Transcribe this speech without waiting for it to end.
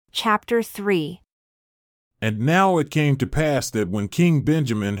Chapter 3. And now it came to pass that when King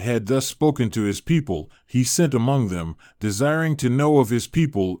Benjamin had thus spoken to his people, he sent among them, desiring to know of his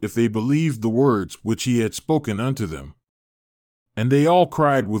people if they believed the words which he had spoken unto them. And they all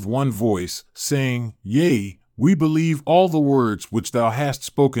cried with one voice, saying, Yea, we believe all the words which thou hast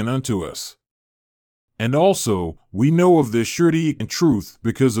spoken unto us. And also, we know of the surety and truth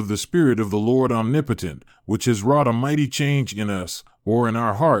because of the Spirit of the Lord omnipotent, which has wrought a mighty change in us, or in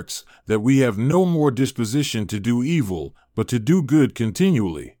our hearts, that we have no more disposition to do evil, but to do good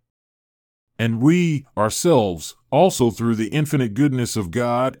continually. And we, ourselves, also through the infinite goodness of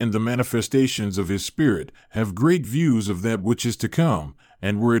God and the manifestations of His Spirit, have great views of that which is to come,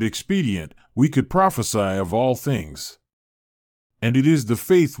 and were it expedient, we could prophesy of all things. And it is the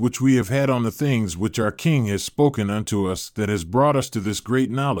faith which we have had on the things which our King has spoken unto us that has brought us to this great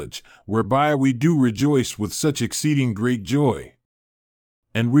knowledge, whereby we do rejoice with such exceeding great joy.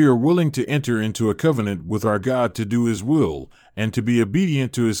 And we are willing to enter into a covenant with our God to do His will, and to be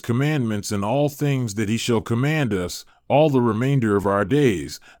obedient to His commandments in all things that He shall command us, all the remainder of our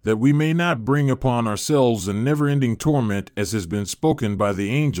days, that we may not bring upon ourselves a never-ending torment as has been spoken by the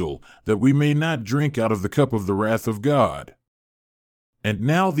angel, that we may not drink out of the cup of the wrath of God. And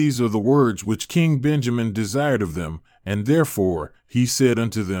now these are the words which King Benjamin desired of them, and therefore he said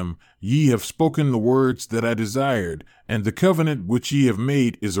unto them, Ye have spoken the words that I desired, and the covenant which ye have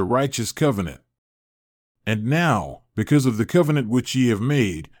made is a righteous covenant. And now, because of the covenant which ye have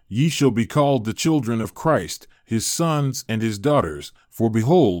made, ye shall be called the children of Christ, His sons and His daughters, for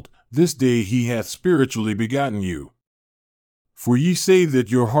behold, this day He hath spiritually begotten you. For ye say that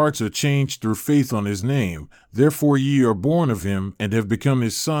your hearts are changed through faith on His name, therefore ye are born of Him, and have become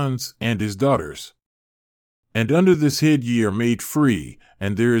His sons and His daughters. And under this head ye are made free,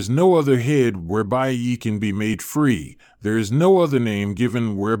 and there is no other head whereby ye can be made free, there is no other name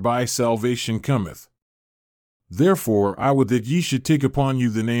given whereby salvation cometh. Therefore I would that ye should take upon you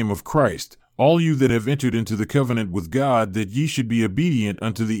the name of Christ, all you that have entered into the covenant with God, that ye should be obedient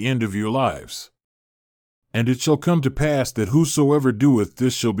unto the end of your lives. And it shall come to pass that whosoever doeth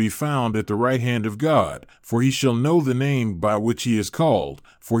this shall be found at the right hand of God, for he shall know the name by which he is called,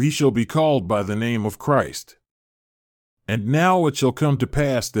 for he shall be called by the name of Christ. And now it shall come to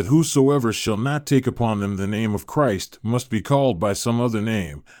pass that whosoever shall not take upon them the name of Christ must be called by some other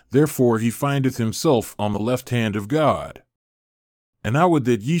name, therefore he findeth himself on the left hand of God. And I would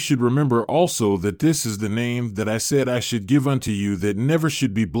that ye should remember also that this is the name that I said I should give unto you, that never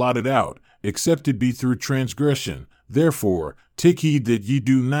should be blotted out, except it be through transgression. Therefore, take heed that ye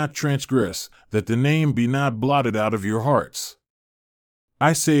do not transgress, that the name be not blotted out of your hearts.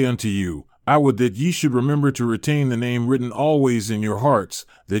 I say unto you, I would that ye should remember to retain the name written always in your hearts,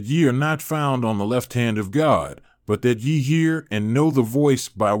 that ye are not found on the left hand of God, but that ye hear and know the voice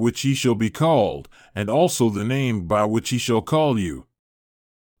by which ye shall be called, and also the name by which He shall call you.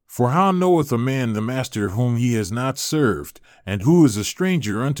 For how knoweth a man the master whom he has not served, and who is a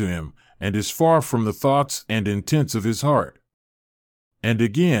stranger unto him, and is far from the thoughts and intents of his heart? And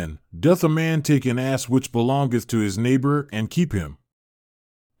again, doth a man take an ass which belongeth to his neighbor, and keep him?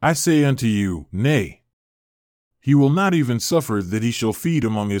 I say unto you, Nay. He will not even suffer that he shall feed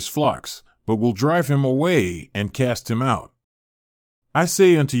among his flocks, but will drive him away, and cast him out. I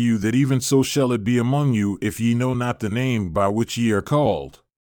say unto you that even so shall it be among you, if ye know not the name by which ye are called.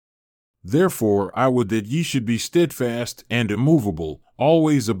 Therefore I would that ye should be steadfast and immovable,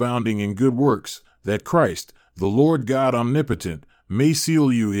 always abounding in good works, that Christ, the Lord God omnipotent, may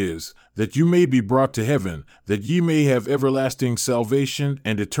seal you His, that you may be brought to heaven, that ye may have everlasting salvation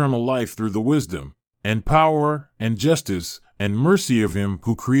and eternal life through the wisdom, and power, and justice, and mercy of Him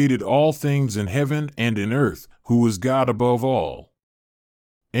who created all things in heaven and in earth, who is God above all.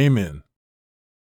 Amen.